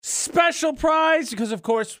special prize because, of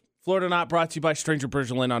course, Florida Not brought to you by Stranger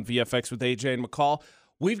Bridgerland on VFX with AJ and McCall.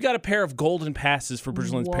 We've got a pair of golden passes for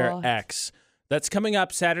Bridgerland's Pair X. That's coming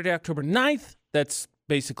up Saturday, October 9th. That's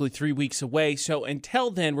basically 3 weeks away. So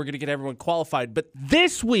until then, we're going to get everyone qualified. But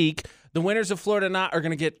this week, the winners of Florida Not are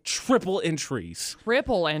going to get triple entries.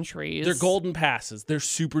 Triple entries. They're golden passes. They're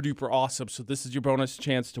super duper awesome. So this is your bonus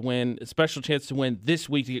chance to win, a special chance to win this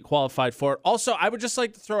week to get qualified for it. Also, I would just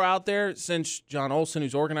like to throw out there, since John Olson,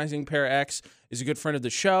 who's organizing Pair X, is a good friend of the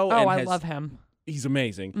show. Oh, I love him. He's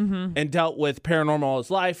amazing. And dealt with paranormal all his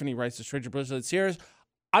life, and he writes the Stranger Bridgerland series.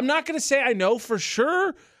 I'm not going to say I know for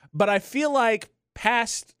sure, but I feel like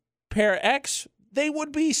past Pair X, they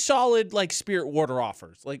would be solid, like, Spirit Water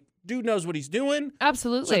offers. Like, dude knows what he's doing.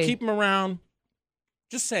 Absolutely. So keep him around.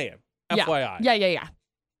 Just saying. Yeah. FYI. Yeah.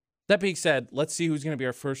 That being said, let's see who's going to be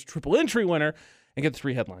our first triple entry winner and get the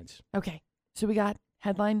 3 headlines. Okay. So we got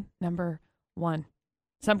headline number 1.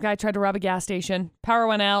 Some guy tried to rob a gas station. Power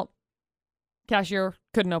went out. Cashier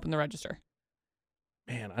couldn't open the register.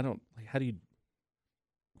 Man, I don't, like, how do you...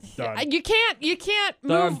 Done. You can't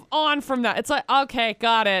move on from that. It's like, okay,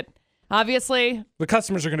 got it. Obviously. The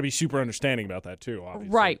customers are going to be super understanding about that too,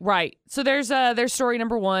 obviously. Right. So there's story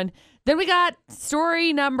number 1. Then we got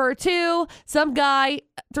story number 2. Some guy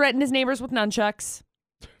threatened his neighbors with nunchucks.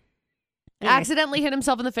 Accidentally hit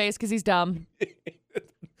himself in the face because he's dumb.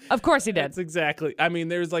 Of course he did. That's exactly. I mean,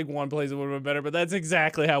 there's like one place that would have been better, but that's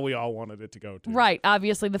exactly how we all wanted it to go to. Right.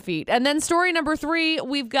 Obviously the feet. And then story number 3,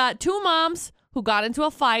 we've got 2 moms who got into a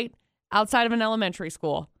fight outside of an elementary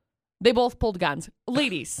school. They both pulled guns.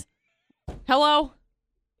 Ladies. Hello?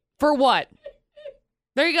 For what?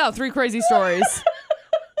 There you go. 3 crazy stories.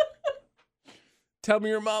 Tell me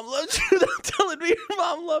your mom loves you. They're telling me your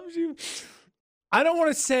mom loves you. I don't want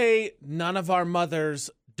to say none of our mothers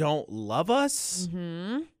don't love us.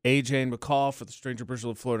 AJ and McCall for the Stranger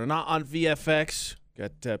Bridgerland, Florida Not on VFX.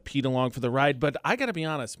 Got Pete along for the ride. But I got to be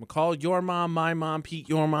honest, McCall, your mom, my mom, Pete,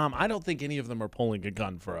 your mom, I don't think any of them are pulling a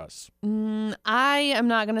gun for us. I am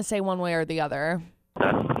not going to say one way or the other.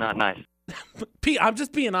 That's not nice. Pete, I'm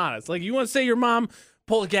just being honest. Like, you want to say your mom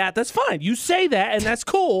pulled a gat, that's fine. You say that, and that's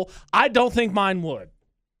cool. I don't think mine would.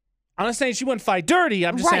 I'm not saying she wouldn't fight dirty.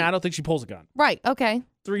 I'm just saying I don't think she pulls a gun. Right, okay.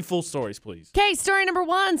 3 full stories, please. Okay, story number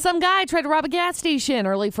 1. Some guy tried to rob a gas station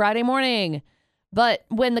early Friday morning. But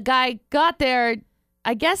when the guy got there,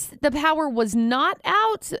 I guess the power was not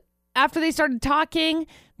out. After they started talking,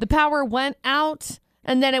 the power went out.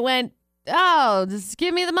 And then it went, oh, just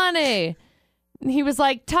give me the money. And he was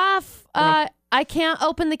like, tough. I can't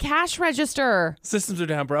open the cash register. Systems are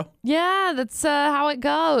down, bro. Yeah, that's how it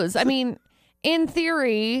goes. I mean, in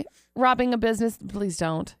theory, robbing a business, please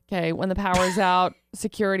don't. Okay, when the power's out,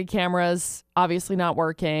 security cameras obviously not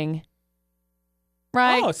working.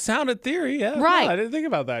 Right? Oh, sounded theory, yeah. Right. No, I didn't think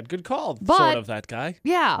about that. Good call, But- sort of, that guy.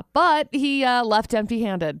 Yeah, but he left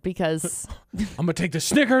empty-handed because I'm going to take the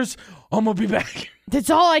Snickers. I'm going to be back. that's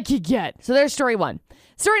all I could get. So there's story 1.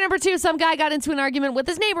 Story number 2, some guy got into an argument with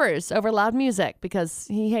his neighbors over loud music because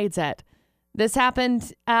he hates it. This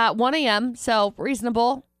happened at 1 a.m., so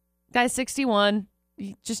reasonable. Guy's 61,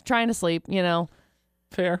 just trying to sleep, you know.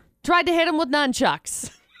 Fair. Tried to hit him with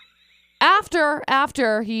nunchucks.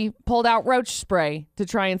 After he pulled out roach spray to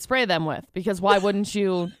try and spray them with, because why wouldn't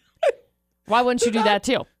you do that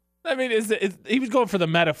too? I mean, he was going for the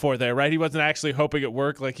metaphor there, right? He wasn't actually hoping it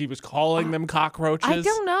worked, like he was calling them cockroaches. I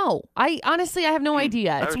don't know. I honestly have no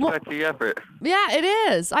idea. I respect the effort. Yeah, it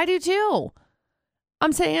is. I do too.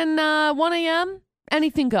 I'm saying 1 a.m.,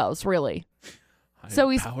 anything goes, really. So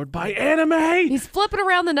he's powered by anime. He's flipping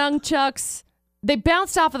around the nunchucks. They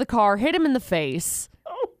bounced off of the car, hit him in the face.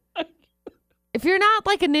 Oh my. If you're not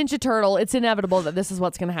like a Ninja Turtle, it's inevitable that this is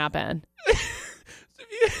what's going to happen.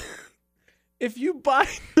 If you buy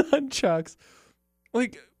nunchucks,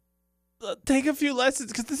 like, take a few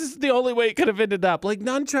lessons, because this is the only way it could have ended up. Like,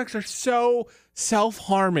 nunchucks are so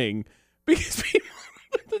self-harming because people,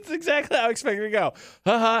 that's exactly how I expect it to go.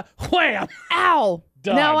 Wham! Ow!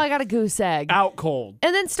 Done. Now I got a goose egg. Out cold.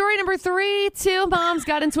 And then story number 3, 2 moms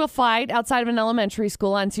got into a fight outside of an elementary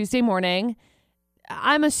school on Tuesday morning.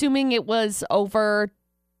 I'm assuming it was over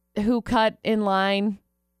who cut in line.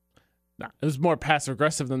 Nah, it was more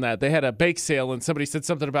passive-aggressive than that. They had a bake sale, and somebody said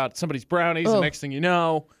something about somebody's brownies, and next thing you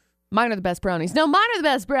know... Mine are the best brownies. No, mine are the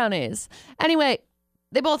best brownies. Anyway,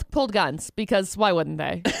 they both pulled guns, because why wouldn't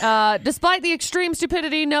they? Despite the extreme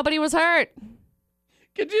stupidity, nobody was hurt.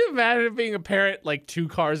 Could you imagine being a parent like 2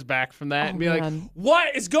 cars back from that and be man. like,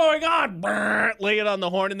 what is going on? Brrr, lay it on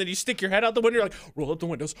the horn, and then you stick your head out the window. You're like, roll up the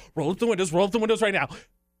windows, roll up the windows, roll up the windows right now.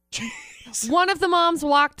 Jeez. One of the moms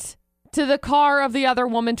walked to the car of the other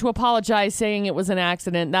woman to apologize, saying it was an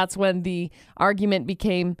accident. That's when the argument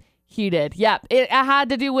became heated. Yep. It had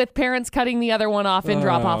to do with parents cutting the other one off in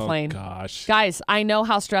drop-off lane. Gosh. Guys, I know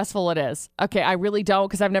how stressful it is. Okay, I really don't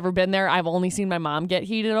because I've never been there. I've only seen my mom get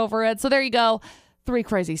heated over it. So there you go. 3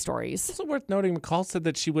 crazy stories. It's also worth noting, McCall said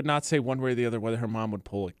that she would not say one way or the other whether her mom would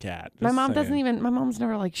pull a cat. My Just mom saying. doesn't even, my mom's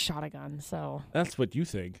never like shot a gun, so. That's what you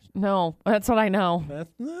think. No, that's what I know.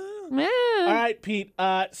 All right, Pete.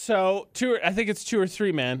 So I think it's 2 or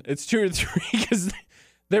 3, man. It's 2 or 3 because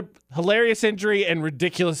they're hilarious injury and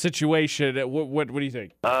ridiculous situation. What do you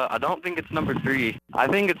think? I don't think it's number 3. I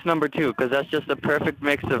think it's number 2 because that's just a perfect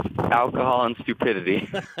mix of alcohol and stupidity.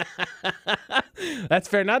 That's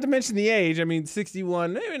fair. Not to mention the age. I mean,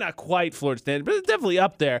 61, maybe not quite Florida standard, but it's definitely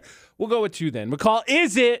up there. We'll go with 2 then. McCall,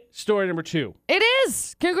 is it story number 2? It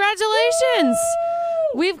is. Congratulations.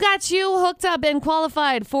 We've got you hooked up and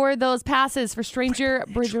qualified for those passes for Stranger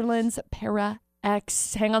Bridgerland's Para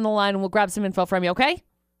X. Hang on the line and we'll grab some info from you, okay?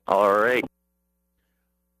 All right.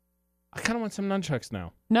 I kind of want some nunchucks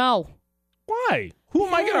now. No. Why? Who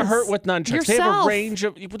am I going to hurt with nunchucks? They have Yourself. a range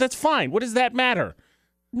of... Well, that's fine. What does that matter?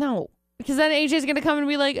 No. Because then AJ's going to come and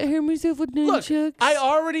be like, I hurt myself with nunchucks. Look, I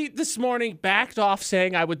already this morning backed off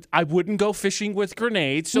saying I wouldn't go fishing with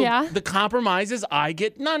grenades. So Yeah. the compromise is I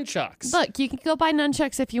get nunchucks. Look, you can go buy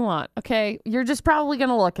nunchucks if you want, okay? You're just probably going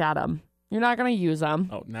to look at them. You're not going to use them.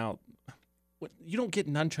 Oh, now... You don't get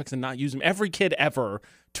nunchucks and not use them. Every kid ever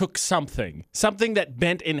took something that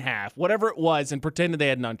bent in half, whatever it was, and pretended they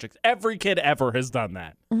had nunchucks. Every kid ever has done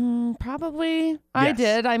that. Probably. I Yes.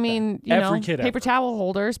 did. I mean, Every kid paper ever. towel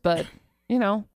holders, but,